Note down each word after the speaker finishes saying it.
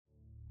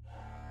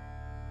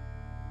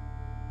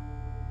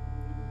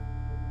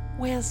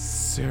We're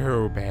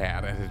so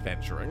bad at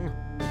adventuring.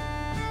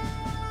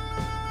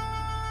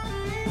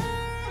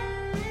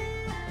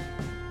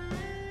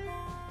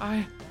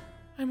 I'm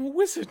a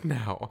wizard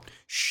now.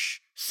 Shh,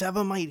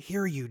 Seba might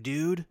hear you,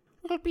 dude.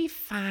 We'll be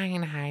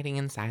fine hiding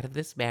inside of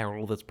this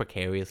barrel that's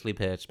precariously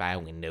perched by a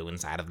window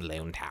inside of the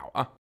Lone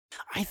Tower.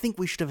 I think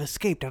we should have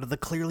escaped out of the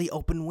clearly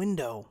open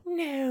window.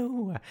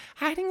 No,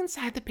 hiding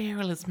inside the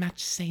barrel is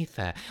much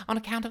safer on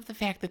account of the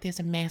fact that there's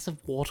a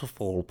massive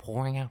waterfall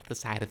pouring out the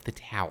side of the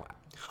tower.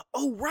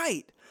 Oh,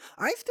 right.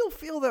 I still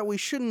feel that we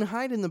shouldn't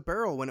hide in the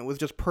barrel when it was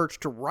just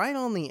perched right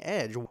on the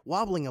edge,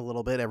 wobbling a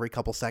little bit every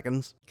couple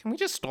seconds. Can we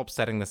just stop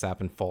setting this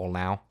up and fall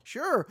now?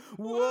 Sure.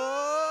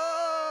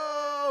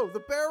 Whoa!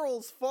 The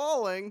barrel's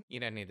falling. You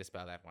don't need to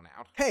spell that one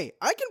out. Hey,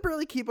 I can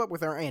barely keep up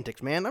with our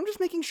antics, man. I'm just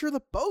making sure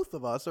that both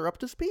of us are up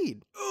to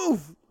speed.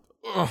 Oof!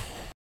 Ugh.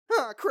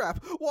 Ah,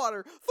 crap.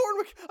 Water.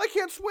 Thornwick, I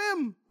can't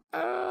swim.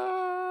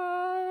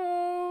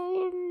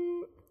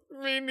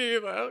 Me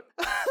neither.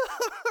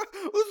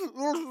 This is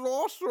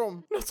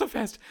awesome. Not so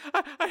fast.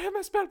 I have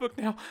my spell book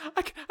now.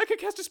 I can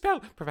cast a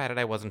spell, provided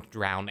I wasn't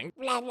drowning.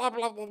 Blah, blah,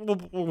 blah, blah, blah,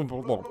 blah,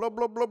 blah, blah. Blah,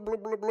 blah, blah, blah,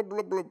 blah, blah,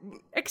 blah, blah.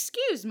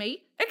 Excuse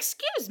me?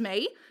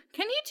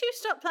 Can you two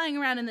stop playing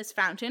around in this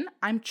fountain?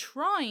 I'm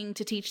trying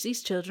to teach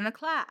these children a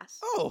class.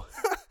 Oh,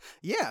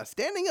 yeah,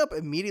 standing up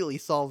immediately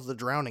solves the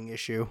drowning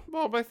issue.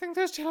 Bob, I think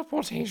those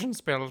teleportation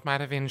spells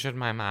might have injured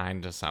my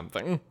mind or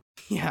something.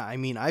 Yeah, I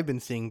mean, I've been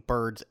seeing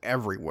birds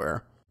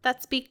everywhere.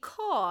 That's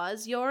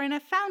because you're in a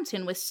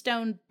fountain with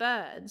stone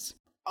birds.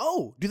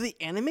 Oh, do they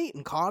animate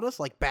and caught us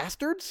like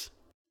bastards?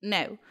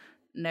 No,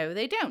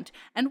 they don't.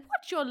 And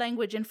what's your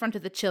language in front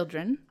of the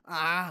children?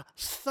 Ah,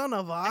 son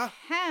of a...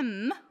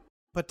 Ahem.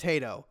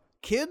 Potato.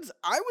 Kids,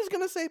 I was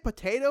gonna say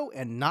potato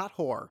and not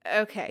whore.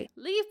 Okay,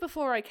 leave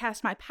before I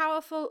cast my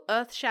powerful,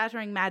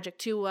 earth-shattering magic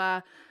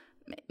to,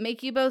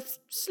 make you both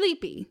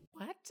sleepy.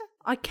 What?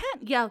 I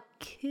can't yell,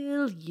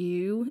 kill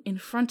you, in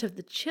front of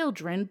the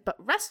children,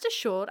 but rest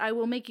assured I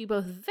will make you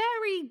both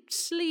very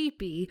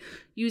sleepy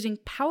using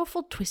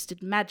powerful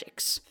twisted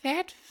magics.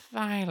 That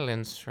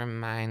violence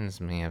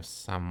reminds me of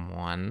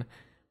someone.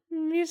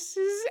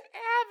 Mrs.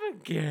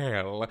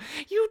 Abigail.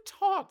 You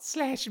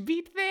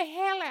taught/beat the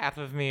hell out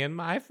of me in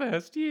my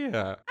first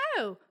year.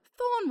 Oh,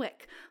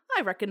 Thornwick.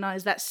 I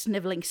recognize that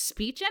sniveling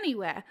speech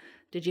anywhere.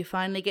 Did you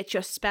finally get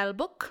your spell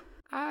book?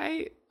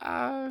 I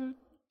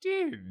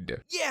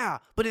did. Yeah,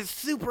 but it's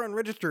super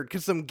unregistered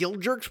because some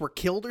guild jerks were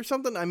killed or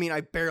something. I mean,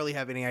 I barely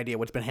have any idea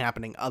what's been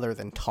happening other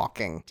than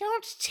talking.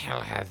 Don't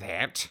tell her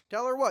that.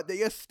 Tell her what, that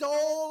you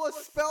stole a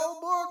spell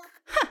book?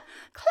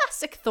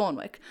 Classic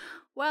Thornwick.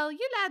 Well,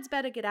 you lads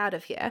better get out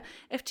of here.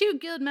 If 2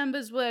 guild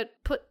members were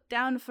put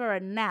down for a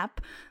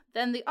nap,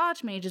 then the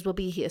archmages will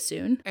be here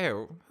soon.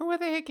 Oh, who are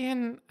they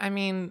again? I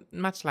mean,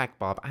 much like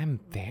Bob,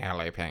 I'm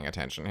barely paying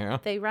attention here.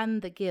 They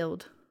run the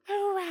guild.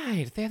 Oh,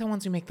 right. They're the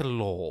ones who make the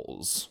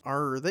laws.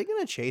 Are they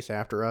gonna chase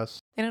after us?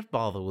 They don't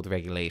bother with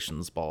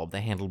regulations, Bob.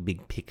 They handle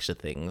big picture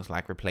things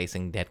like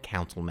replacing dead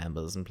council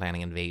members and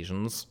planning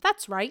invasions.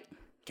 That's right.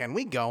 Can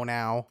we go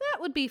now?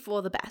 That would be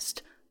for the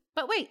best.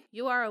 But wait,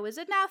 you are a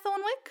wizard now,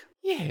 Thornwick?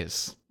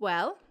 Yes.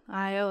 Well,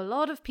 I owe a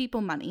lot of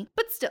people money,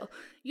 but still,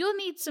 you'll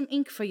need some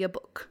ink for your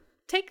book.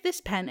 Take this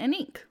pen and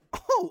ink.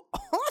 Oh,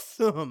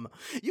 awesome!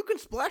 You can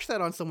splash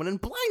that on someone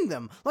and blind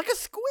them, like a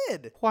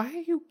squid! Why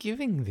are you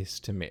giving this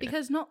to me?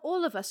 Because not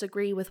all of us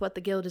agree with what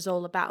the guild is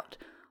all about.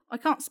 I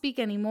can't speak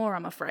any more,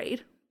 I'm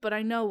afraid, but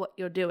I know what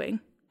you're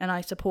doing, and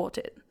I support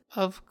it.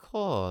 Of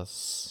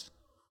course.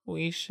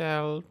 We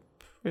shall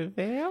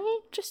prevail?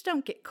 Just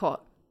don't get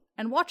caught.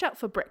 And watch out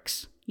for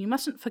bricks. You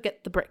mustn't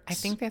forget the bricks. I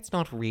think that's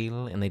not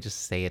real, and they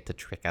just say it to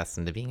trick us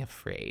into being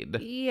afraid.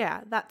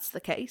 Yeah, that's the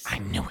case. I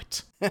knew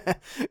it.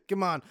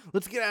 Come on,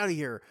 let's get out of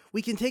here.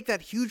 We can take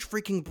that huge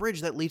freaking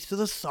bridge that leads to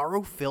the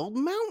sorrow-filled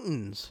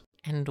mountains.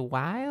 And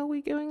why are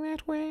we going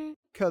that way?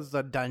 'Cause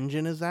the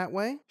dungeon is that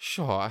way?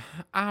 Sure.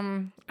 I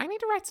need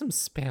to write some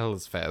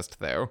spells first,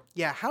 though.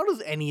 Yeah, how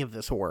does any of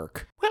this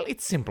work? Well,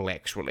 it's simple,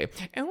 actually.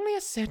 Only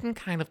a certain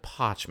kind of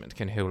parchment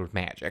can hold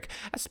magic.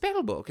 A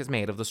spell book is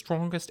made of the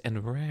strongest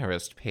and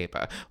rarest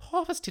paper,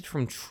 harvested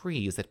from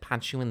trees that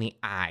punch you in the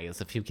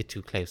eyes if you get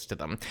too close to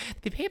them.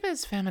 The paper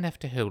is firm enough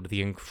to hold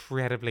the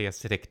incredibly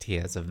acidic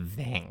tears of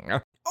Vang,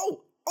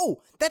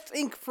 Oh, that's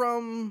ink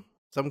from...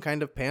 some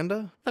kind of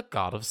panda? the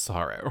god of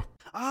sorrow.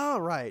 Ah,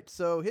 right.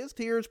 So his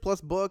tears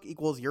plus book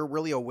equals you're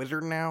really a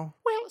wizard now?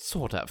 Well,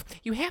 sort of.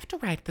 You have to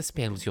write the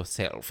spells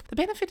yourself. The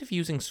benefit of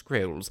using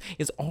scrolls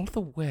is all the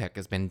work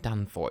has been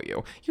done for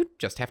you. You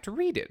just have to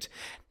read it.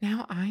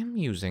 Now, I'm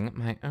using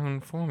my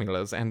own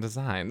formulas and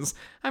designs.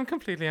 I'm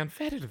completely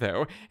unfettered,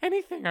 though.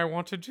 Anything I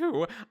want to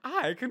do,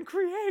 I can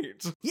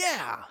create.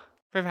 Yeah!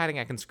 Providing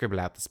I can scribble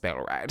out the spell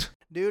right.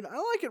 Dude, I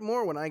like it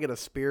more when I get a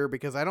spear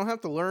because I don't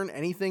have to learn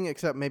anything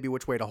except maybe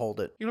which way to hold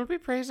it. You'll be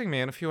praising me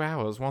in a few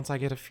hours once I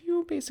get a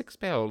few basic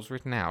spells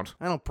written out.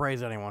 I don't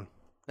praise anyone.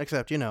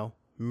 Except,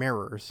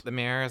 mirrors. The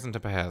mirror isn't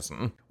a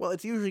person. Well,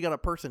 it's usually got a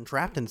person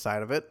trapped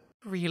inside of it.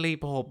 Really,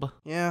 Bob?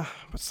 Yeah,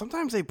 but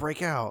sometimes they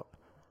break out.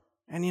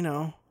 And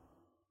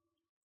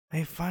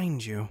they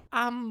find you.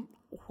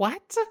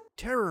 What?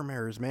 Terror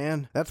mirrors,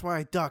 man. That's why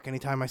I duck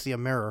anytime I see a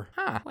mirror.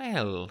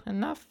 Well,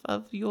 enough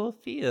of your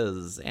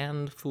fears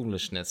and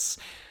foolishness.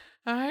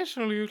 I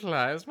shall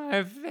utilize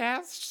my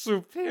vast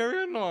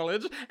superior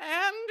knowledge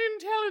and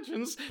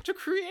intelligence to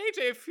create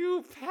a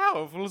few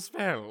powerful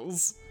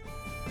spells.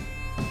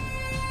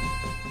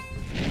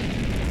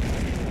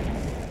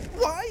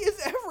 Why is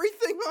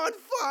everything on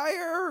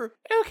fire?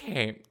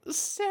 Okay,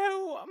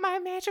 so my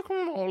magical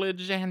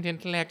knowledge and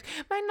intellect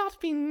might not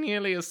be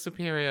nearly as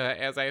superior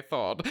as I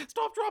thought.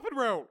 Stop, drop, and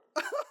roll!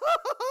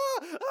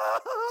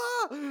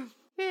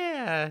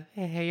 Yeah,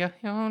 you're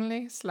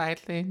only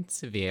slightly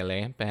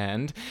severely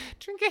burned.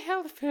 Drink a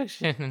health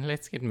potion and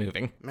let's get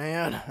moving.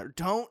 Man,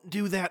 don't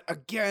do that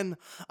again.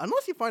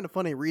 Unless you find a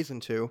funny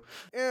reason to.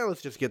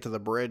 Let's just get to the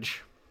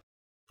bridge.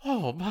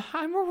 Bob,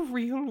 I'm a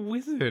real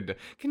wizard.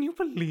 Can you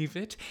believe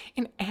it?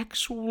 An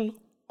actual,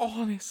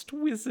 honest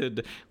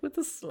wizard with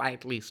a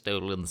slightly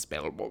stolen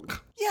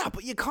spellbook. Yeah,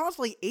 but you caused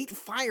like 8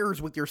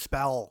 fires with your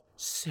spell.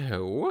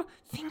 So,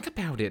 think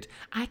about it.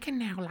 I can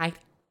now light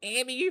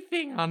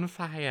anything on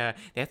fire.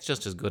 That's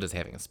just as good as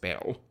having a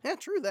spell. Yeah,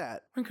 true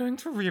that. We're going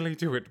to really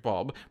do it,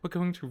 Bob. We're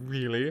going to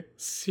really,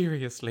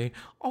 seriously,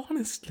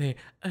 honestly,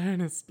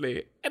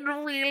 earnestly, and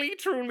really,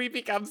 truly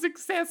become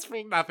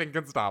successful. Nothing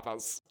can stop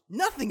us.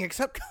 Nothing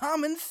except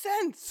common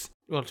sense.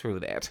 Well, true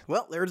that.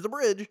 Well, there's the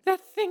bridge. That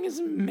thing is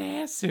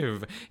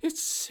massive.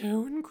 It's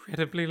so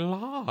incredibly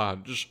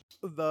large.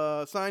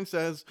 The sign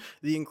says,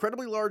 the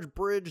incredibly large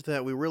bridge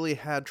that we really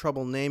had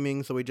trouble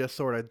naming, so we just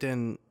sort of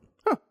didn't.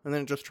 And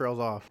then it just trails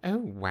off. Oh,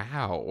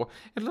 wow.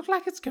 It looked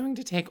like it's going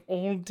to take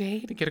all day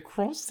to get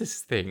across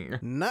this thing.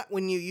 Not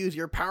when you use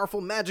your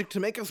powerful magic to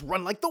make us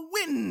run like the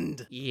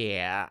wind.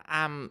 Yeah,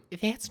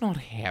 that's not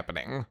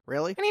happening.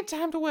 Really? I need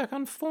time to work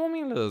on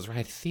formulas,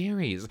 write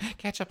theories,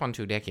 catch up on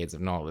 2 decades of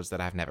knowledge that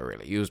I've never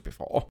really used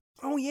before.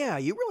 Oh yeah,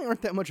 you really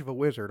aren't that much of a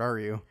wizard, are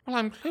you? Well,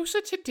 I'm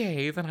closer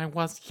today than I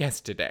was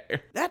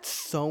yesterday. That's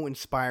so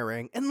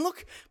inspiring. And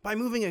look, by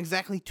moving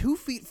exactly 2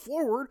 feet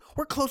forward,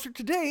 we're closer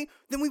today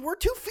than we were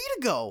 2 feet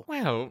ago.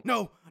 Well,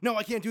 No,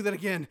 I can't do that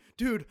again.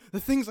 Dude, the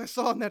things I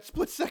saw in that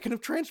split second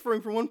of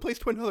transferring from one place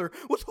to another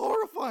was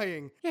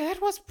horrifying. yeah,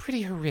 that was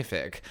pretty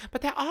horrific,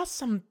 but there are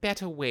some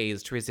better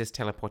ways to resist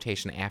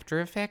teleportation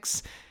after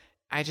effects.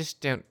 I just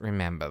don't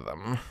remember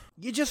them.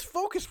 You just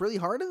focus really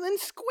hard and then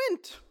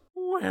squint.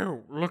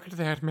 Whoa, look at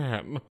that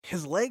man.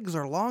 His legs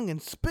are long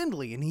and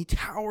spindly, and he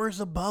towers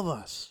above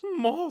us.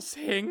 Moss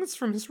hangs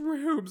from his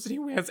robes and he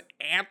wears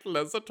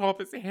antlers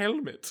atop his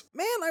helmet.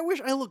 Man, I wish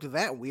I looked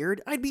that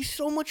weird. I'd be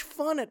so much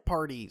fun at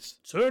parties.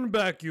 Turn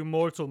back, you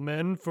mortal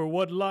men, for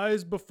what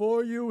lies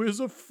before you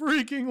is a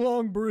freaking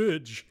long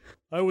bridge.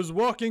 I was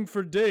walking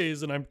for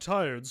days and I'm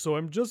tired, so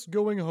I'm just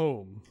going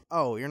home.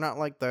 Oh, you're not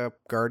like the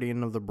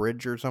guardian of the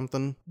bridge or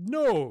something?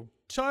 No,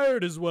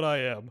 tired is what I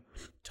am.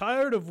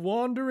 Tired of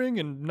wandering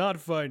and not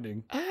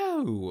finding.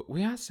 Oh,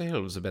 we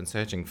ourselves have been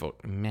searching for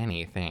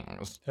many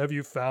things. Have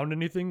you found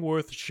anything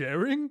worth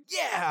sharing?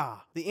 Yeah!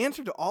 The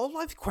answer to all of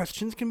life's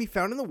questions can be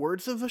found in the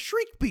words of a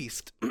Shriek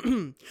Beast.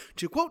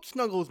 To quote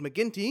Snuggles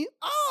McGinty,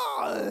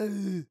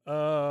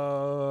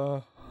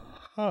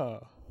 Huh.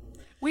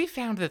 We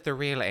found that the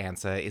real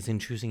answer is in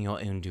choosing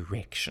your own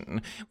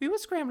direction. We were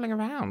scrambling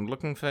around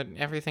looking for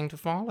everything to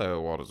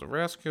follow. Orders of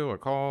rescue, a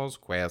cause,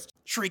 quest.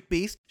 Shriek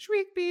Beast.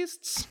 Shriek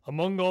beasts.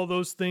 Among all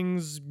those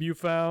things you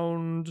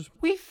found...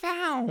 We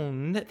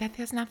found that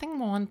there's nothing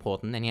more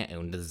important than your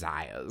own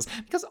desires.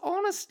 Because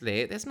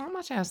honestly, there's not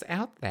much else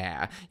out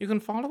there. You can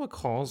follow a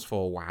cause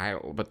for a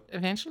while, but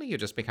eventually you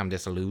just become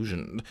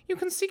disillusioned. You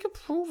can seek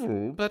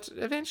approval, but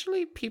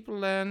eventually people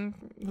learn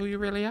who you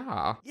really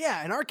are.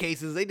 Yeah, in our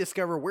cases, they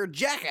discover we're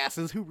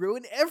jackasses who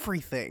ruin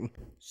everything.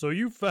 So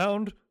you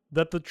found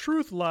that the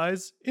truth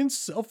lies in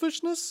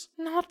selfishness?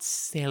 Not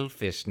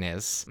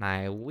selfishness,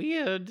 my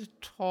weird,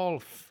 tall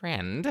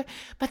friend,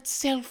 but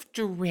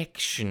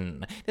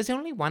self-direction. There's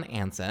only one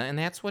answer, and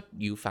that's what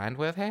you find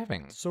worth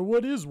having. So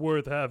what is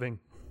worth having?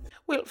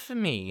 Well, for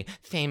me,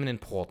 fame and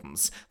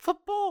importance. For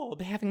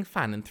Bob, having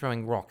fun and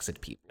throwing rocks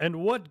at people.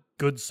 And what,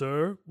 good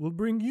sir, will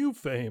bring you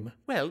fame?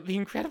 Well, the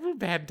incredible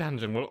bad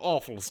dungeon where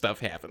awful stuff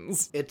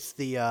happens. It's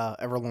the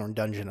Everlorn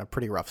dungeon of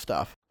pretty rough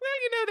stuff. Well,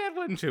 you know that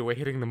one too, we're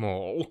hitting them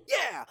all.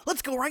 Yeah,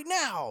 let's go right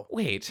now.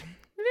 Wait,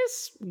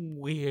 this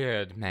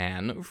weird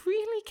man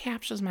really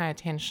captures my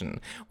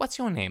attention. What's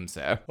your name,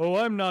 sir? Oh,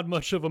 I'm not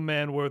much of a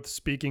man worth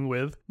speaking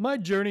with. My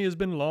journey has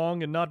been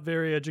long and not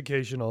very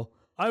educational.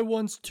 I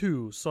once,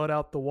 too, sought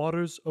out the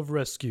waters of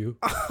rescue.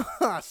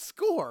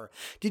 Score!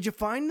 Did you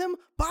find them,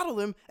 bottle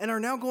them, and are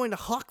now going to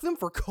hawk them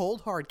for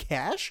cold hard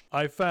cash?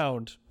 I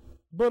found,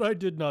 but I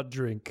did not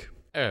drink.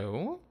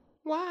 Oh?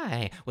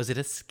 Why? Was it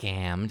a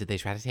scam? Did they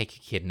try to take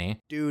your kidney?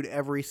 Dude,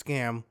 every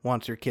scam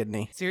wants your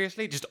kidney.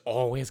 Seriously? Just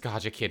always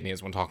guard your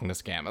kidneys when talking to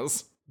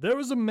scammers. There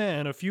was a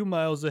man a few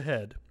miles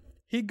ahead.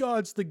 He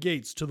guards the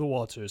gates to the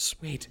waters.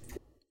 Wait,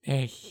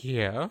 they're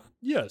here?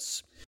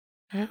 Yes,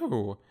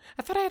 Oh,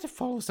 I thought I had to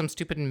follow some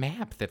stupid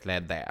map that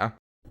led there.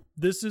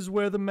 this is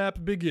where the map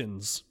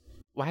begins.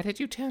 Why did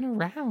you turn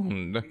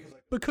around?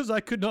 Because I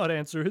could not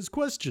answer his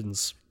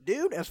questions.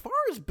 Dude, as far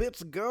as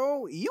bits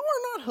go, you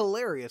are not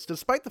hilarious,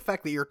 despite the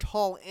fact that you're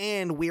tall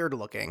and weird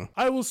looking.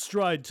 I will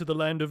stride to the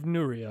land of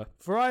Nuria,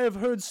 for I have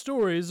heard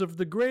stories of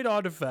the great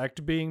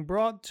artifact being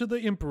brought to the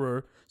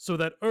Emperor so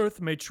that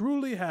Earth may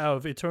truly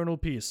have eternal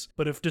peace,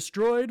 but if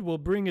destroyed will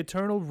bring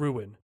eternal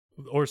ruin.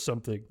 Or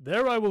something.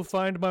 There I will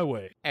find my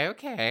way.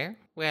 Okay,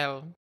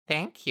 well,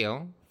 thank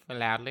you for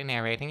loudly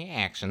narrating your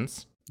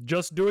actions.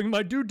 Just doing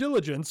my due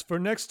diligence for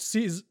next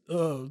season,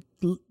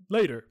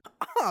 later.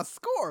 Ah,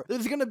 score!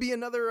 There's gonna be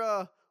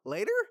another,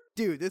 later?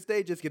 Dude, this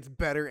day just gets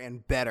better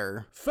and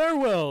better.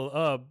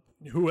 Farewell,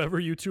 whoever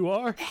you two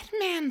are. That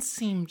man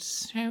seemed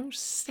so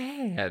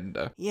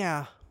sad.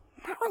 Yeah,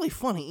 not really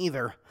funny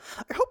either.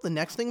 I hope the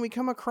next thing we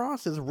come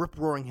across is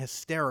rip-roaring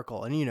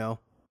hysterical and,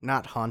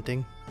 not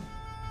haunting.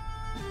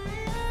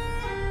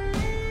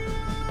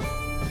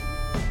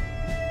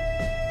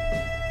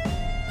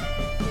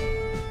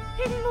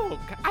 Hey, look,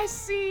 I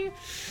see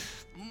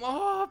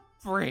more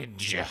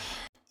bridge.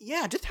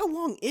 Yeah, just how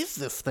long is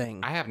this thing?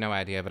 I have no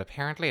idea, but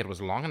apparently it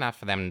was long enough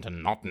for them to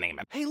not name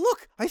it. Hey,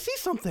 look! I see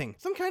something!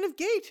 Some kind of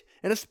gate!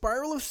 And a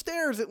spiral of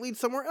stairs that lead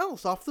somewhere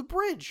else off the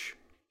bridge.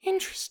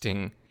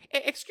 Interesting.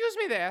 Excuse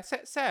me there,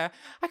 sir.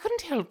 I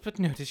couldn't help but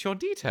notice your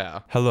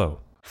detail. Hello.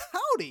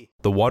 Howdy!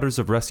 The waters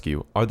of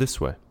rescue are this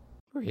way.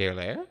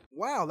 Really?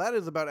 Wow, that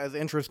is about as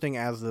interesting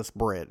as this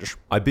bridge.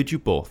 I bid you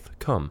both,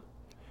 come.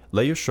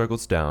 Lay your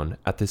struggles down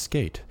at this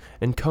gate,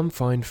 and come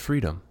find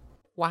freedom.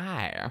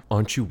 Why?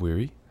 Aren't you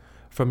weary?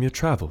 From your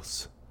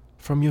travels,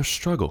 from your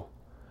struggle.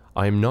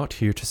 I am not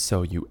here to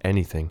sell you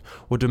anything,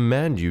 or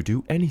demand you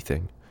do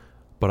anything,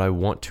 but I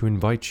want to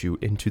invite you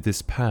into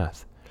this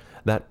path.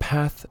 That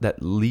path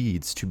that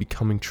leads to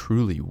becoming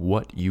truly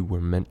what you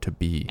were meant to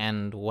be.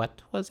 And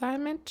what was I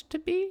meant to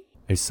be?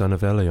 A son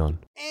of Elion.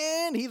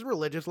 And he's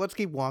religious, let's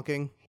keep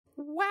walking.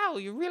 Wow,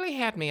 you really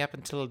had me up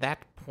until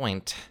that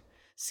point.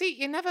 See,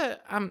 you never,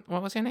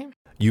 what was your name?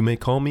 You may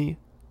call me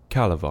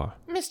Calavar.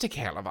 Mr.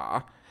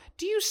 Calavar,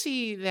 do you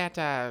see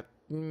that,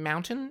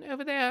 mountain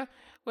over there?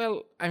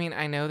 Well, I mean,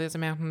 I know there's a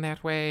mountain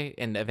that way,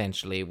 and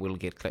eventually we'll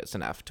get close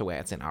enough to where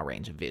it's in our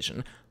range of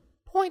vision.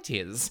 Point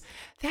is,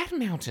 that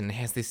mountain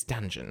has this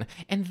dungeon,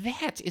 and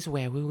that is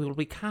where we will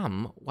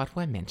become what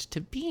we're meant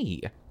to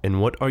be. And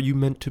what are you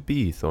meant to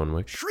be,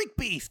 Thornwick? Shriek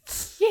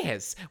beasts!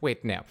 Yes,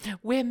 wait, no.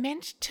 We're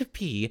meant to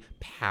be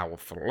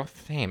powerful,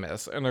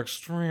 famous, and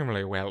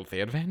extremely wealthy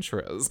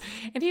adventurers.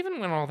 And even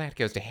when all that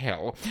goes to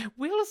hell,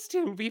 we'll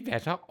still be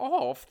better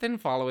off than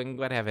following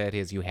whatever it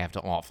is you have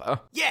to offer.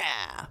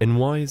 Yeah! And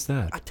why is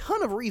that? A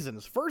ton of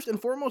reasons. First and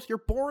foremost, you're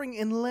boring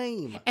and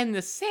lame. And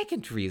the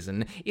second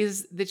reason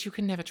is that you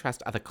can never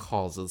trust other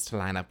causes to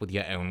line up with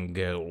your own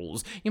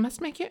goals. You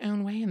must make your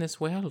own way in this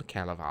world,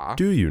 Calavar.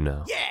 Do you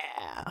now?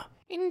 Yeah!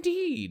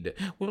 Indeed.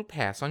 We'll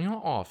pass on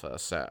your offer,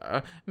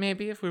 sir.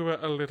 Maybe if we were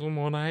a little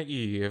more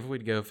naive,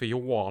 we'd go for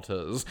your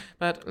waters.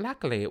 But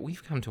luckily,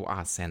 we've come to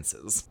our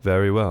senses.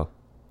 Very well.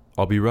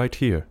 I'll be right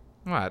here.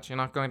 What, you're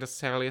not going to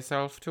sell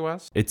yourself to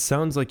us? It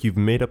sounds like you've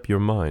made up your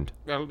mind.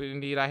 Well,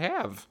 indeed I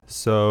have.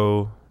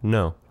 So,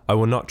 no. I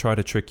will not try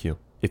to trick you.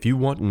 If you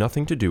want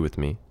nothing to do with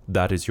me,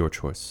 that is your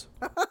choice.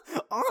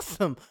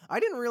 Awesome! I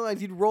didn't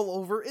realize you'd roll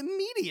over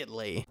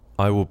immediately.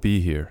 I will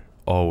be here.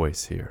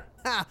 Always here.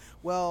 Ha!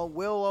 Well,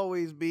 we'll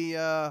always be,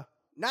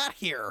 not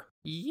here.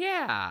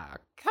 Yeah.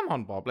 Come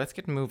on, Bob, let's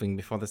get moving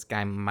before this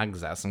guy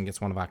mugs us and gets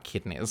one of our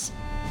kidneys.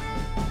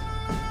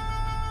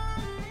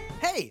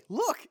 Hey,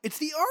 look! It's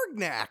the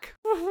Argnak!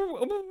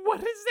 What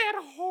is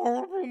that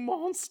horrible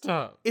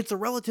monster? It's a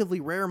relatively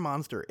rare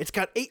monster. It's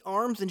got 8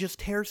 arms and just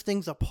tears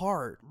things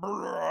apart.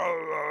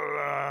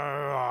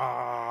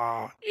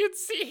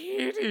 It's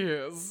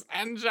hideous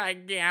and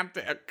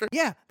gigantic.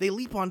 Yeah, they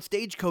leap on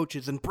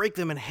stagecoaches and break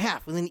them in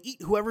half and then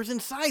eat whoever's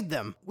inside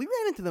them. We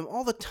ran into them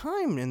all the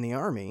time in the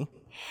army.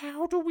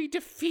 How do we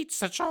defeat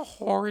such a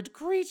horrid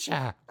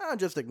creature?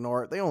 Just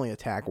ignore it. They only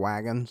attack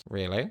wagons.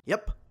 Really?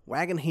 Yep,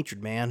 wagon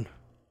hatred, man.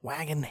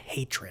 Wagon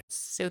hatred.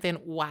 So then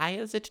why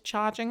is it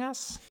charging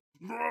us?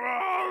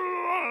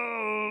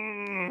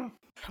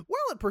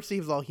 Well, it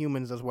perceives all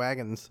humans as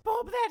wagons.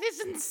 Bob, that is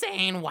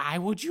insane. Why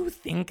would you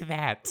think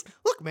that?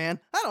 Look, man,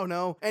 I don't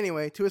know.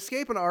 Anyway, to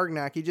escape an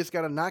Argnak, you just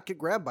gotta not get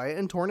grabbed by it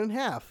and torn in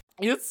half.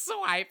 It's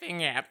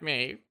swiping at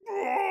me.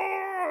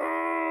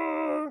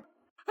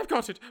 I've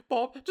got it.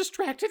 Bob,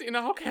 distracted and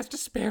I'll cast a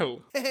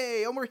spell.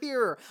 Hey, over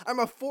here. I'm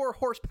a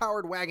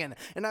 4-horse-powered wagon,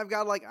 and I've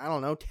got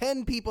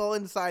 10 people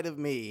inside of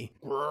me.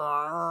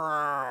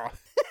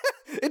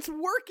 It's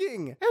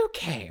working!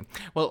 Okay,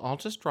 well, I'll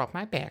just drop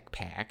my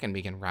backpack and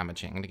begin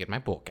rummaging to get my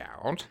book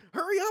out.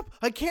 Hurry up!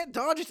 I can't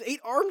dodge its 8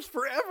 arms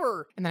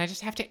forever! And then I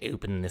just have to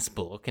open this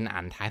book and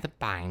untie the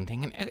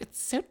binding, and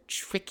it's so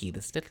tricky,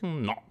 this little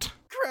knot.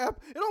 Crap!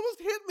 It almost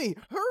hit me!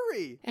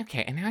 Hurry!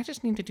 Okay, and now I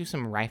just need to do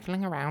some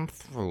rifling around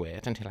through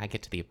it until I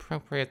get to the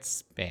appropriate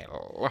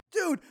spell.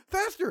 Dude,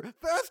 faster!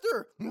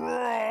 Faster!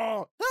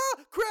 Ah!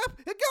 Crap!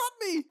 It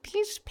got me!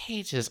 These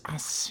pages are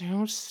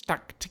so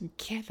stuck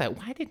together.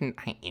 Why didn't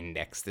I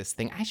index this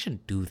thing? I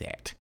should do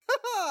that.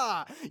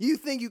 You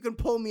think you can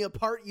pull me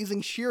apart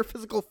using sheer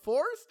physical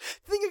force?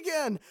 Think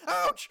again.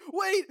 Ouch!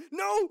 Wait!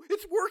 No!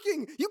 It's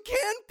working! You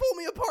can pull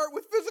me apart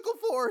with physical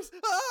force!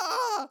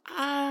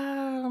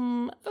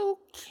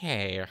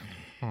 Okay.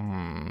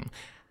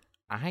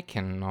 I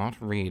cannot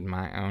read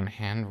my own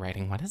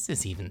handwriting. What does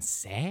this even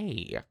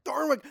say?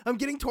 Thornwick, I'm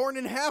getting torn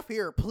in half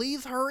here.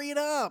 Please hurry it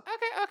up.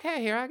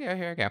 Okay, here I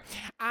go.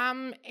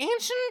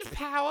 Ancient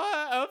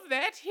power of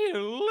that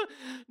hill,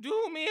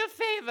 do me a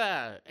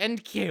favor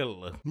and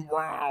kill.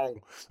 Wow,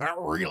 that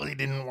really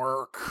didn't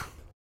work.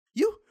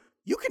 You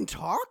can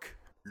talk?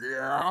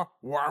 Yeah,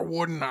 why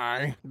wouldn't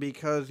I?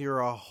 Because you're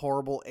a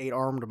horrible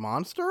 8-armed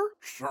monster?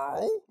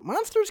 So?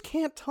 Monsters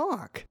can't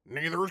talk.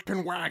 Neither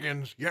can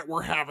wagons, yet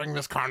we're having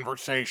this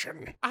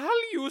conversation.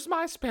 I'll use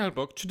my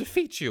spellbook to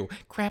defeat you.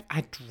 Crap,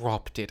 I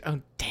dropped it.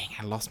 Oh, dang,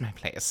 I lost my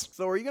place.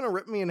 So are you gonna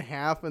rip me in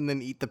half and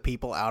then eat the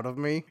people out of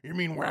me? You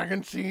mean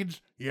wagon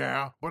seeds?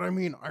 Yeah, but I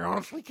mean, I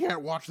honestly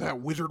can't watch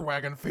that wizard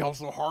wagon fail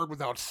so hard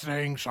without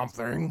saying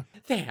something.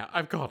 There,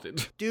 I've got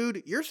it.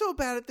 Dude, you're so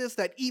bad at this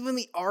that even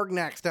the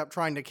Argnak stopped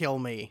trying to kill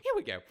me. Here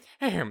we go.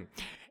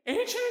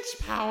 Ancient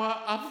power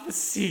of the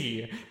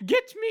sea,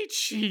 get me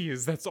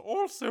cheese that's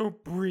also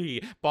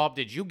brie. Bob,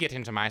 did you get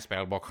into my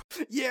spellbook?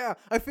 Yeah,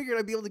 I figured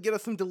I'd be able to get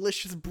us some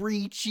delicious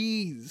brie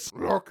cheese.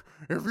 Look,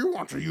 if you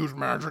want to use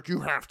magic,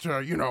 you have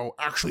to,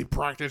 actually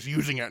practice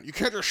using it. You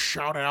can't just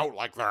shout it out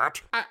like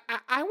that.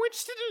 I went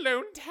to the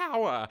Lone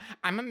Tower.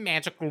 I'm a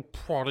magical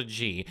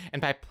prodigy.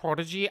 And by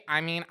prodigy,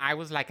 I mean I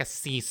was like a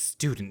C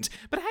student.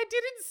 But I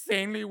did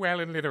insanely well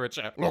in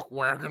literature. Look,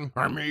 wagon,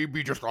 I may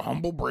be just a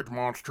humble bridge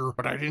monster,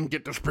 but I didn't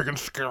get this big and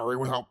scary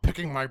without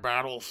picking my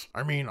battles.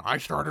 I mean, I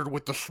started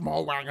with the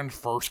small wagons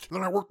first,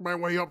 then I worked my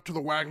way up to the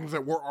wagons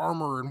that wore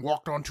armor and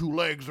walked on 2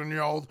 legs and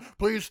yelled,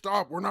 "Please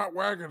stop, we're not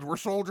wagons, we're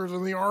soldiers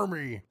in the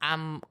army."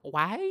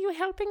 Why are you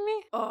helping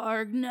me?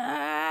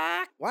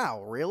 Argnak!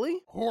 Wow,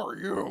 really? Who are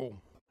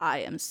you? I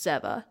am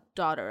Seva,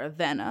 daughter of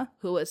Vena,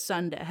 who was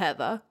son to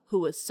Heva, who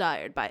was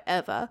sired by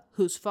Eva,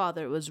 whose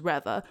father was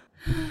Reva,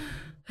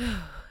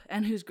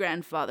 and whose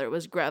grandfather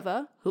was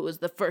Greva, who was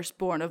the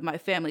firstborn of my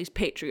family's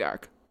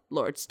patriarch.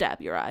 Lord,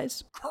 stab your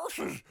eyes.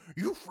 Curses!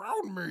 You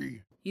found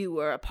me! You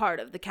were a part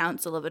of the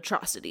Council of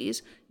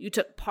Atrocities. You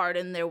took part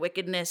in their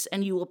wickedness,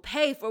 and you will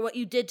pay for what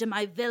you did to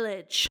my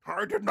village.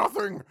 I did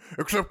nothing,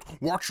 except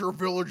watch your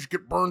village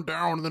get burned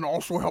down and then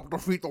also help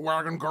defeat the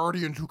wagon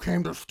guardians who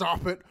came to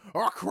stop it.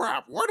 Oh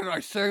crap, why did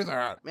I say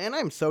that? Man,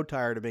 I'm so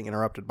tired of being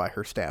interrupted by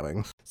her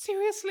stabbings.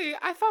 Seriously,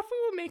 I thought we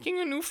were making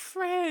a new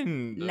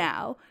friend.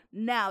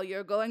 Now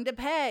you're going to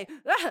pay.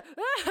 The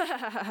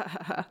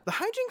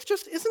hijinks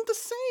just isn't the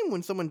same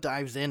when someone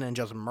dives in and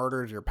just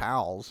murders your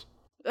pals.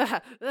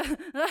 That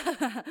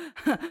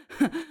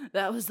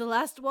was the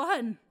last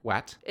one.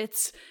 What?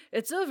 It's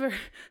over.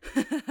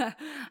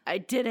 I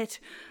did it.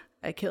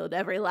 I killed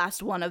every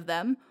last one of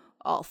them.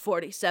 All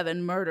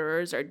 47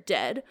 murderers are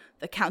dead.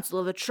 The Council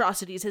of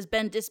Atrocities has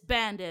been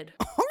disbanded.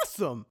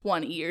 Awesome!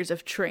 20 years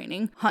of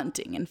training,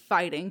 hunting and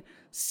fighting,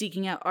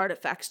 seeking out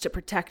artifacts to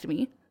protect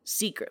me,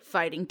 secret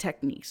fighting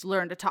techniques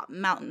learned atop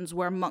mountains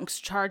where monks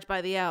charge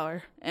by the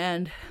hour,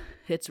 and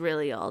it's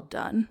really all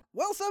done.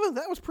 Well, Seventh,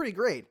 that was pretty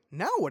great.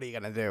 Now what are you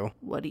gonna do?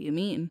 What do you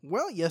mean?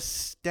 Well, you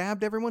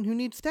stabbed everyone who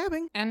needs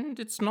stabbing. And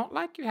it's not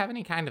like you have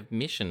any kind of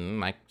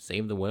mission, like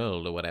save the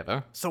world or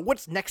whatever. So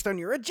what's next on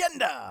your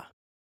agenda?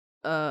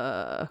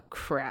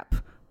 Crap.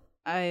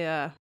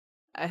 I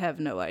have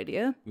no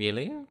idea.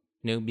 Really?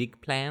 No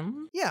big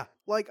plan? Yeah,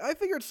 like, I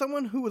figured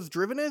someone who was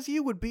driven as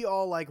you would be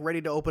all, like,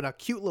 ready to open a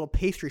cute little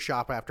pastry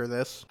shop after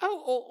this.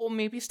 Oh, or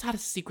maybe start a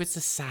secret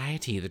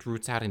society that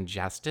roots out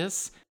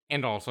injustice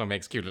and also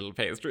makes cute little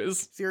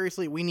pastries.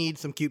 Seriously, we need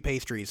some cute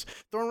pastries.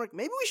 Thornwick,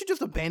 maybe we should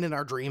just abandon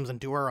our dreams and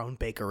do our own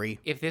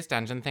bakery. If this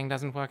dungeon thing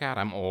doesn't work out,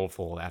 I'm all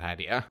for that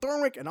idea.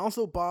 Thornwick and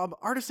also Bob,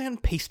 Artisan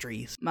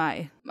Pastries.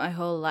 My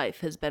whole life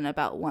has been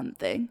about one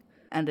thing,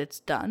 and it's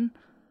done.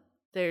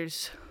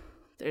 There's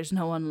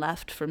no one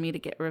left for me to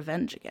get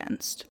revenge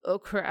against. Oh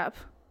crap.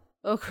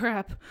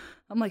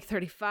 I'm like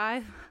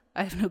 35.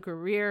 I have no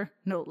career,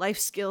 no life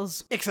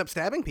skills. Except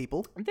stabbing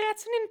people.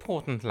 That's an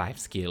important life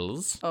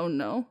skills. Oh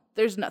no,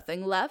 there's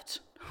nothing left.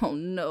 Oh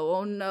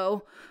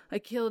no. I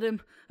killed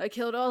him. I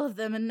killed all of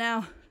them, and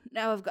now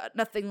I've got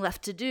nothing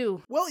left to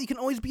do. Well, you can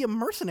always be a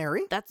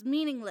mercenary. That's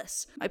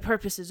meaningless. My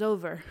purpose is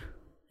over.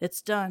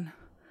 It's done.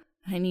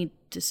 I need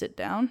to sit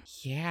down.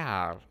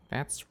 Yeah,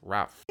 that's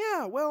rough.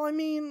 Yeah, well, I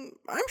mean,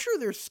 I'm sure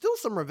there's still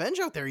some revenge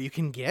out there you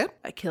can get.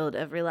 I killed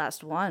every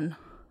last one.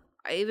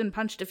 I even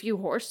punched a few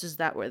horses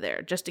that were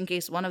there, just in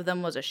case one of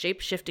them was a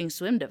shape-shifting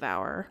swim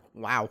devourer.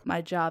 Wow.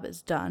 My job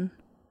is done.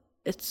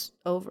 It's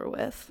over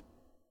with.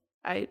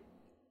 I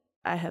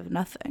have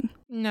nothing.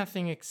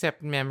 Nothing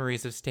except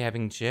memories of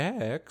stabbing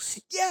jerks.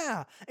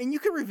 Yeah, and you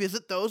can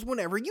revisit those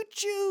whenever you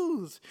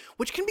choose,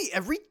 which can be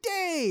every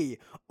day,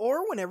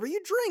 or whenever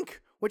you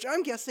drink, which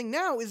I'm guessing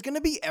now is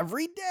gonna be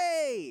every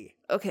day.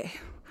 Okay,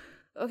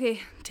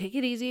 take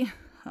it easy.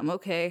 I'm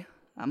okay.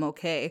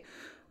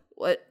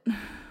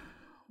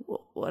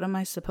 What am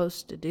I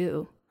supposed to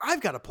do? I've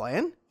got a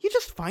plan. You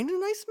just find a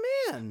nice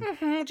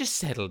man. Just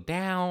settle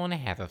down,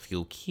 have a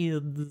few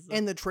kids.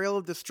 And the trail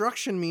of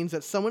destruction means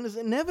that someone is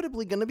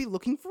inevitably going to be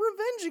looking for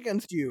revenge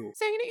against you.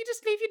 So, you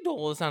just leave your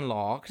doors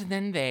unlocked, and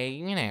then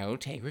they,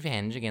 take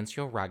revenge against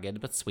your rugged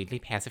but sweetly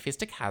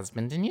pacifistic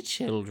husband and your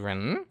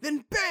children.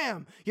 Then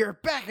bam! You're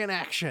back in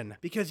action!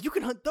 Because you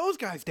can hunt those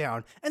guys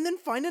down and then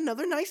find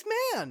another nice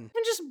man!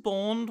 And just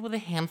bond with a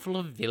handful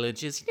of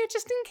villagers,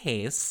 just in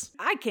case.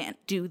 I can't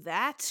do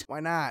that. Why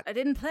not? I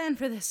didn't plan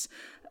for this.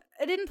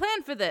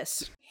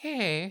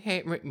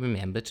 Hey,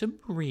 remember to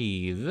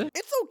breathe.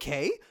 It's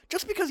okay.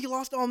 Just because you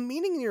lost all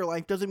meaning in your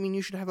life doesn't mean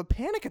you should have a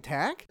panic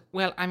attack.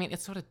 Well, it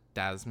sort of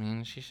does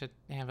mean she should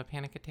have a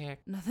panic attack.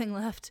 Nothing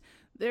left.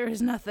 There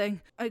is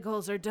nothing. My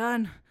goals are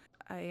done.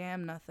 I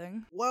am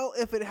nothing. Well,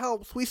 if it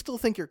helps, we still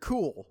think you're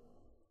cool.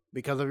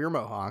 Because of your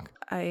mohawk.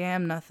 I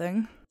am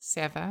nothing.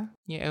 Seva,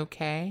 you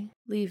okay?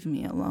 Leave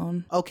me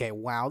alone. Okay,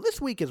 wow, this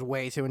week is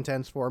way too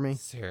intense for me.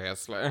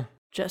 Seriously.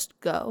 Just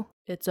go.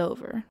 It's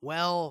over.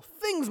 Well,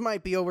 things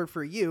might be over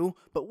for you,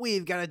 but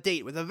we've got a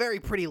date with a very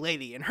pretty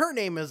lady, and her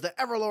name is the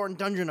Everlorn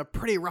Dungeon of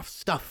Pretty Rough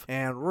Stuff.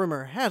 And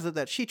rumor has it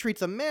that she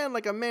treats a man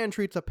like a man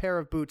treats a pair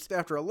of boots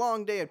after a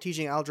long day of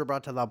teaching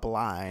algebra to the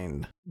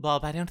blind.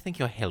 Bob, I don't think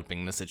you're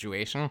helping the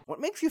situation. What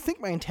makes you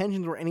think my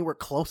intentions were anywhere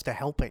close to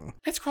helping?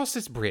 Let's cross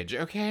this bridge,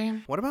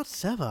 okay? What about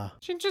Seva?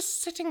 She's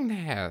just sitting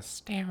there,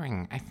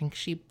 staring. I think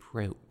she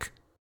broke.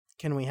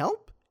 Can we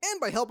help? And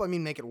by help, I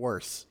mean make it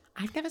worse.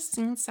 I've never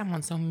seen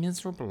someone so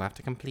miserable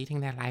after completing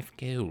their life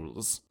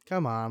goals.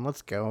 Come on,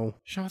 let's go.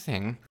 Sure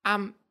thing.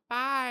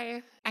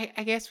 Bye.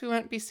 I guess we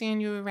won't be seeing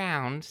you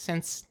around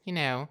since,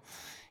 you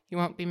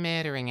won't be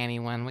murdering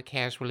anyone we're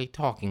casually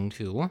talking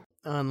to.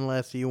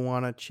 Unless you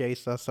want to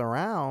chase us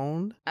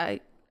around.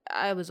 I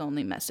was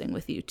only messing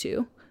with you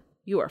two.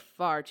 You are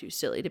far too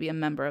silly to be a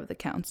member of the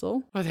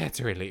council. Well, that's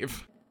a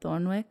relief.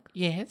 Thornwick,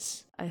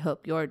 Yes? I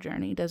hope your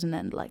journey doesn't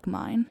end like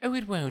mine. Oh,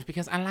 it won't,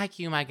 because unlike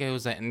you, my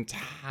goals are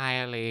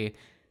entirely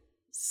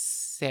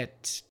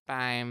set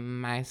by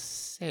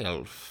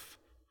myself.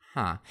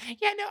 Huh.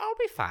 Yeah, no, I'll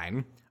be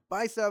fine.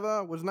 Bye,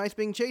 Seva. Was nice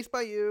being chased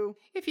by you.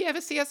 If you ever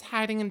see us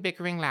hiding and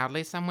bickering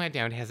loudly somewhere,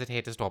 don't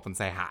hesitate to stop and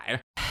say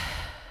hi.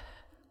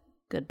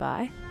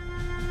 Goodbye.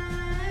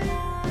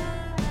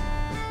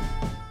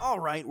 All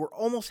right, we're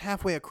almost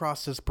halfway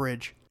across this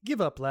bridge.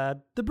 Give up,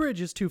 lad. The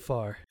bridge is too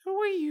far. Who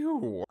are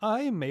you?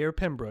 I am Mayor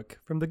Pembroke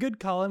from the good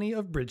colony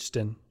of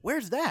Bridgeton.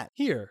 Where's that?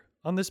 Here,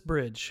 on this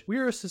bridge. We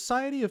are a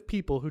society of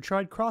people who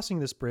tried crossing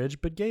this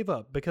bridge but gave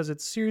up because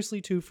it's seriously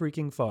too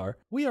freaking far.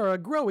 We are a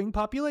growing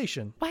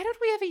population. Why don't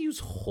we ever use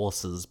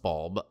horses,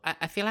 Bob?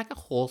 I feel like a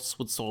horse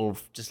would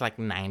solve just like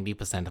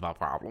 90% of our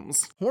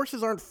problems.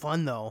 Horses aren't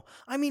fun, though.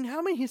 I mean,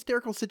 how many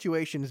hysterical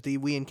situations do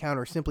we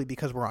encounter simply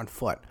because we're on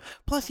foot?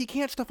 Plus, you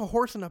can't stuff a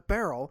horse in a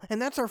barrel, and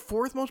that's our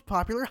fourth most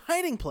popular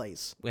hiding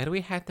place. Where do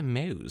we hide the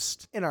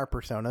most? In our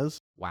personas.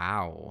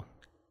 Wow.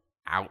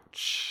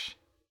 Ouch.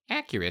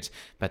 Accurate,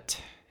 but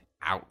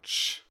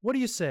ouch. What do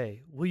you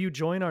say? Will you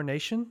join our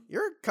nation?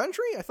 You're a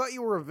country? I thought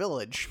you were a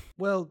village.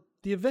 Well,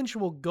 the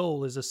eventual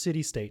goal is a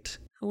city-state.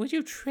 Who would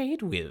you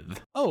trade with?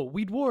 Oh,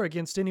 we'd war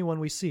against anyone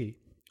we see.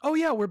 Oh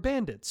yeah, we're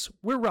bandits.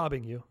 We're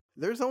robbing you.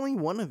 There's only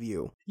one of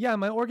you. Yeah,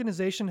 my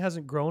organization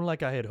hasn't grown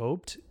like I had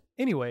hoped.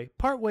 Anyway,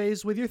 part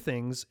ways with your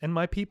things, and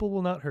my people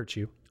will not hurt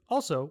you.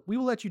 Also, we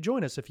will let you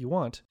join us if you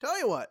want. Tell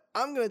you what,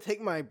 I'm gonna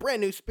take my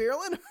brand new spear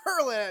and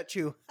hurl it at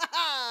you. Ha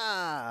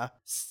ha!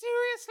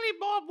 Seriously,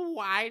 Bob,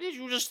 why did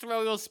you just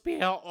throw your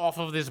spear off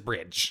of this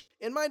bridge?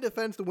 In my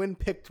defense, the wind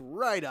picked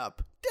right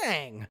up.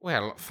 Dang!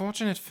 Well,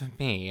 fortunate for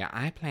me,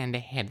 I planned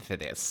ahead for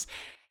this.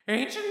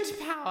 Ancient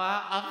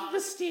power of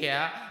the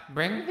steer,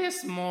 bring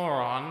this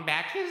moron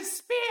back his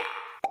spear!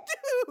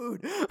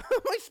 Dude!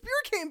 My spear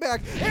came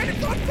back, and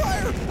it's on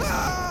fire!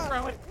 Ah!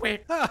 Throw it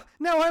quick! Ah,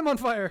 now I'm on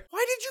fire!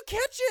 Why did you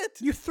catch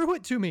it? You threw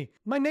it to me!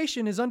 My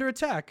nation is under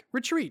attack!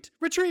 Retreat!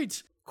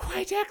 Retreat!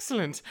 Quite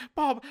excellent!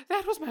 Bob,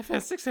 that was my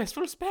first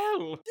successful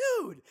spell!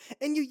 Dude!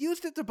 And you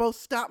used it to both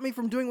stop me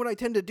from doing what I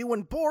tend to do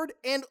when bored,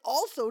 and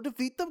also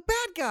defeat the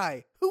bad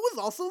guy, who was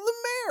also the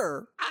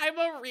mayor! I'm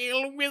a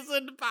real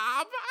wizard,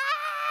 Bob!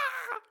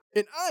 Ah!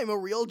 And I'm a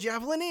real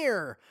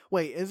javelineer!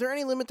 Wait, is there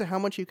any limit to how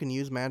much you can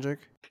use magic?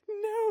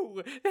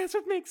 No, that's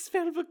what makes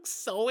spellbooks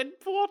so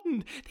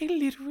important. They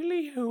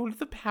literally hold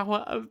the power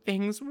of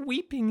things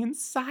weeping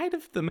inside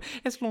of them.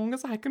 As long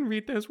as I can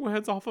read those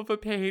words off of a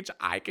page,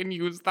 I can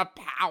use the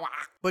power.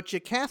 But you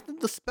casted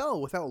the spell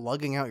without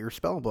lugging out your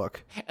spellbook.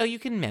 Oh, you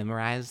can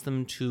memorize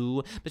them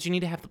too, but you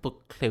need to have the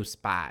book close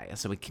by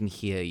so it can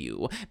hear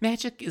you.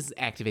 Magic is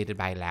activated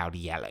by loud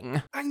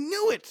yelling. I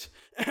knew it!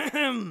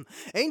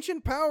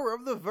 Ancient power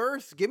of the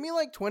verse. Give me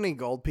like 20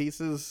 gold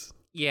pieces.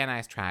 Yeah,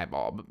 nice try,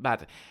 Bob,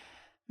 but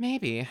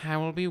maybe I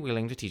will be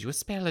willing to teach you a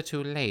spell or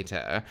two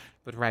later,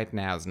 but right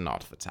now's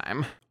not the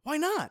time. Why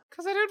not?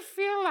 'Cause I don't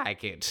feel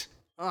like it.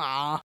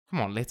 Ah.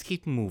 Come on, let's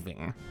keep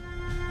moving.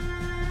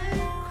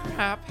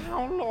 Crap,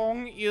 how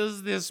long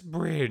is this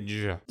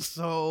bridge?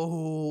 So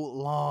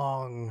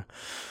long.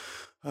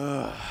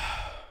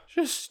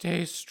 Just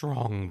stay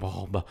strong,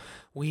 Bob.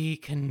 We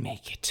can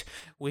make it.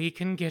 We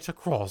can get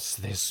across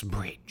this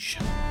bridge.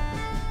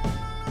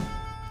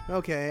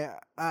 Okay,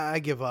 I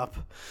give up.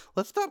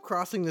 Let's stop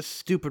crossing this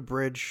stupid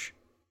bridge.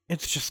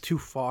 It's just too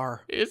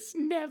far. It's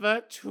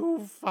never too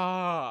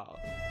far.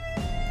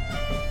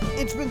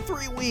 It's been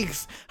 3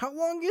 weeks. How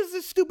long is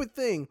this stupid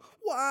thing?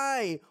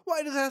 Why?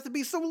 Why does it have to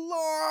be so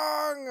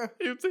long?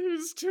 It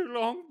is too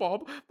long,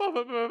 Bob.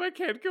 Bob, I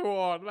can't go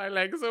on. My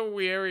legs are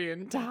weary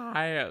and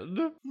tired.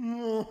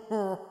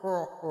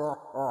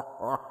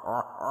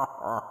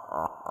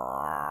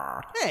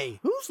 Hey,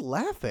 who's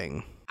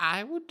laughing?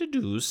 I would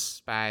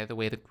deduce, by the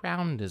way the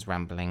ground is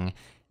rumbling,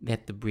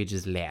 that the bridge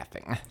is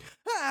laughing.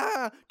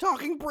 Ah,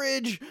 talking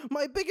bridge,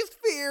 my biggest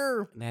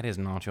fear. That is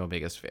not your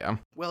biggest fear.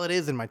 Well, it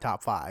is in my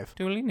top 5.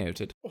 Duly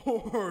noted. I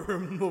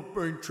am the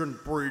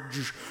ancient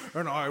bridge,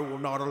 and I will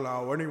not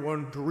allow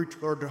anyone to reach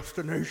their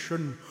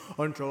destination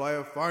until I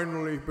have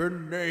finally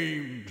been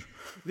named.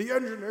 The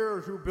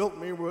engineers who built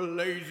me were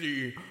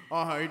lazy.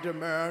 I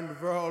demand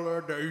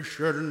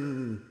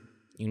validation,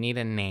 You need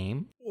a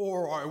name?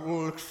 or I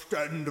will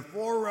extend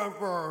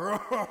forever.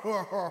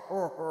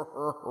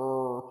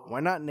 Why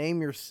not name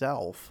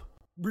yourself?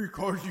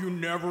 Because you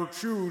never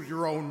choose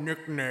your own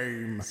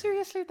nickname.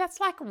 Seriously,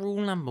 that's like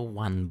rule number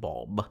 1,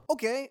 Bob.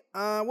 Okay,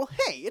 well,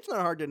 hey, it's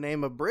not hard to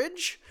name a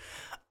bridge.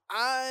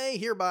 I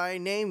hereby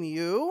name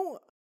you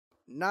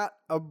not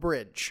a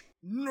bridge.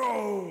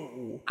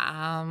 No!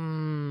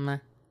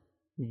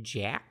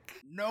 Jack?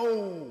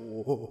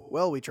 No!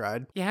 Well, we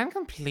tried. Yeah, I'm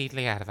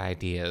completely out of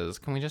ideas.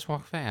 Can we just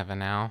walk forever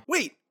now?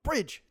 Wait,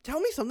 Bridge,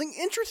 tell me something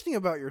interesting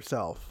about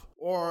yourself.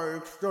 I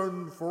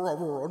extend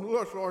forever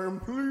unless I am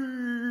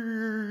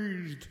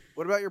pleased.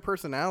 What about your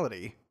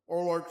personality? I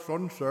like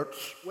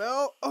sunsets.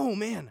 Well, oh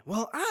man,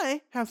 well,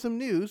 I have some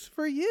news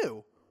for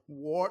you.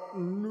 What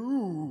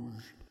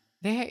news?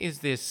 There is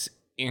this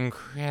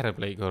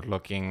incredibly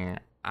good-looking,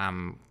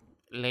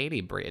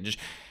 lady bridge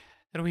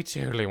that we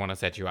totally want to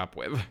set you up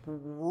with.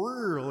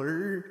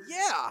 Really?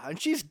 Yeah,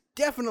 and she's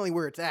definitely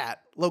where it's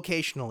at.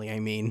 Locationally, I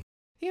mean.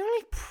 The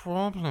only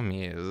problem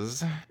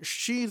is...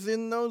 She's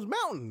in those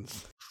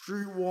mountains.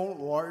 She won't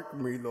like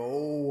me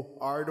though.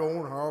 I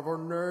don't have a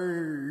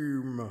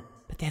name.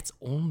 But that's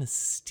all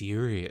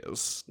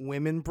mysterious.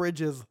 Women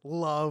bridges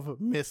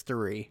love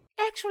mystery.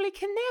 Actually,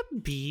 can there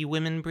be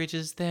women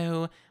bridges,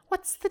 though?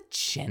 What's the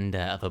gender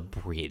of a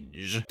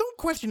bridge? Don't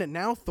question it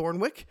now,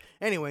 Thornwick.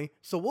 Anyway,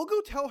 so we'll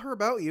go tell her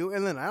about you,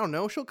 and then, I don't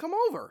know, she'll come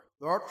over.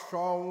 That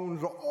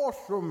sounds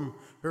awesome.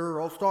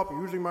 Here, I'll stop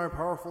using my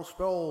powerful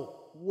spell.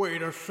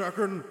 Wait a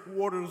second.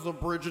 What is the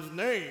bridge's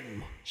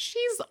name?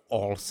 She's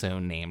also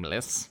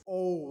nameless.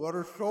 Oh, that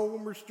is so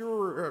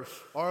mysterious.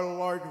 I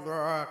like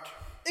that.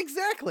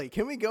 Exactly.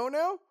 Can we go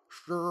now?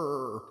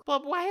 Sure.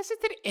 Bob, why is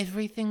it that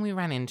everything we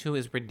run into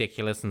is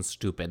ridiculous and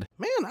stupid?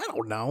 Man, I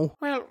don't know.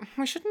 Well,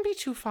 we shouldn't be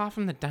too far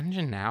from the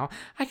dungeon now.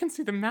 I can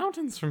see the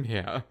mountains from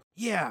here.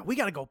 Yeah, we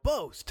gotta go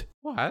boast.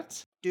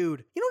 What?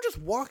 Dude, you don't just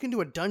walk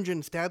into a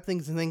dungeon, stab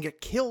things, and then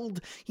get killed.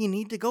 You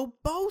need to go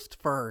boast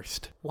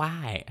first.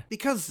 Why?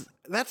 Because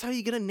that's how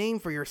you get a name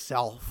for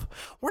yourself.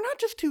 We're not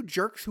just two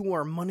jerks who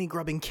are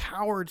money-grubbing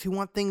cowards who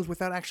want things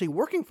without actually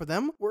working for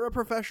them. We're a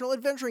professional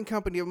adventuring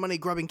company of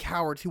money-grubbing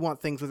cowards who want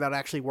things without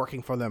actually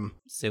working for them.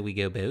 So we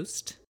go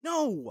boast?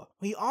 No,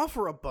 we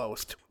offer a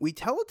boast. We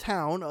tell a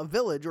town, a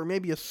village, or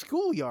maybe a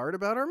schoolyard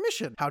about our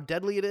mission, how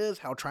deadly it is,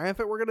 how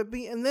triumphant we're gonna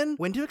be, and then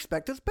when to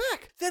expect us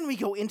back. Then we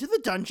go into the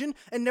dungeon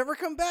and never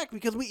come back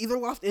because we either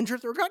lost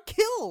interest or got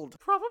killed.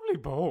 Probably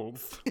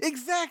both.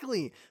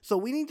 Exactly. So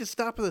we need to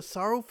stop at a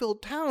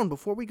sorrow-filled town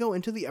before we go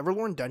into the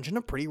Everlorn dungeon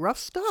of pretty rough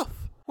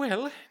stuff.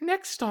 Well,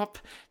 next stop,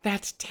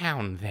 that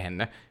town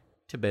then.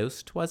 To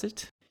boast, was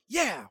it?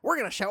 Yeah, we're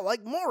gonna shout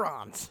like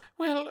morons.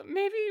 Well,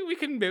 maybe we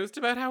can boast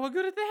about how we're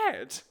good at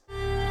that.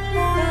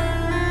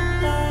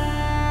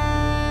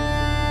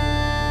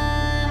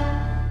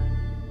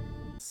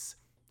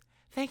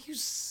 Thank you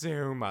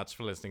so much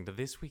for listening to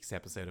this week's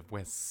episode of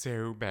We're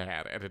So Bad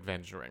at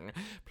Adventuring.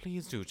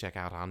 Please do check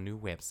out our new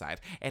website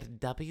at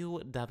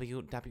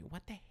www...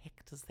 What the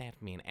heck does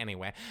that mean?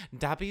 Anyway,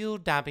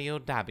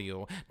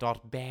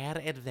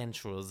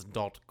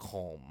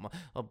 www.badadventurers.com.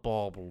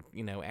 Bob will,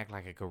 act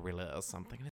like a gorilla or something.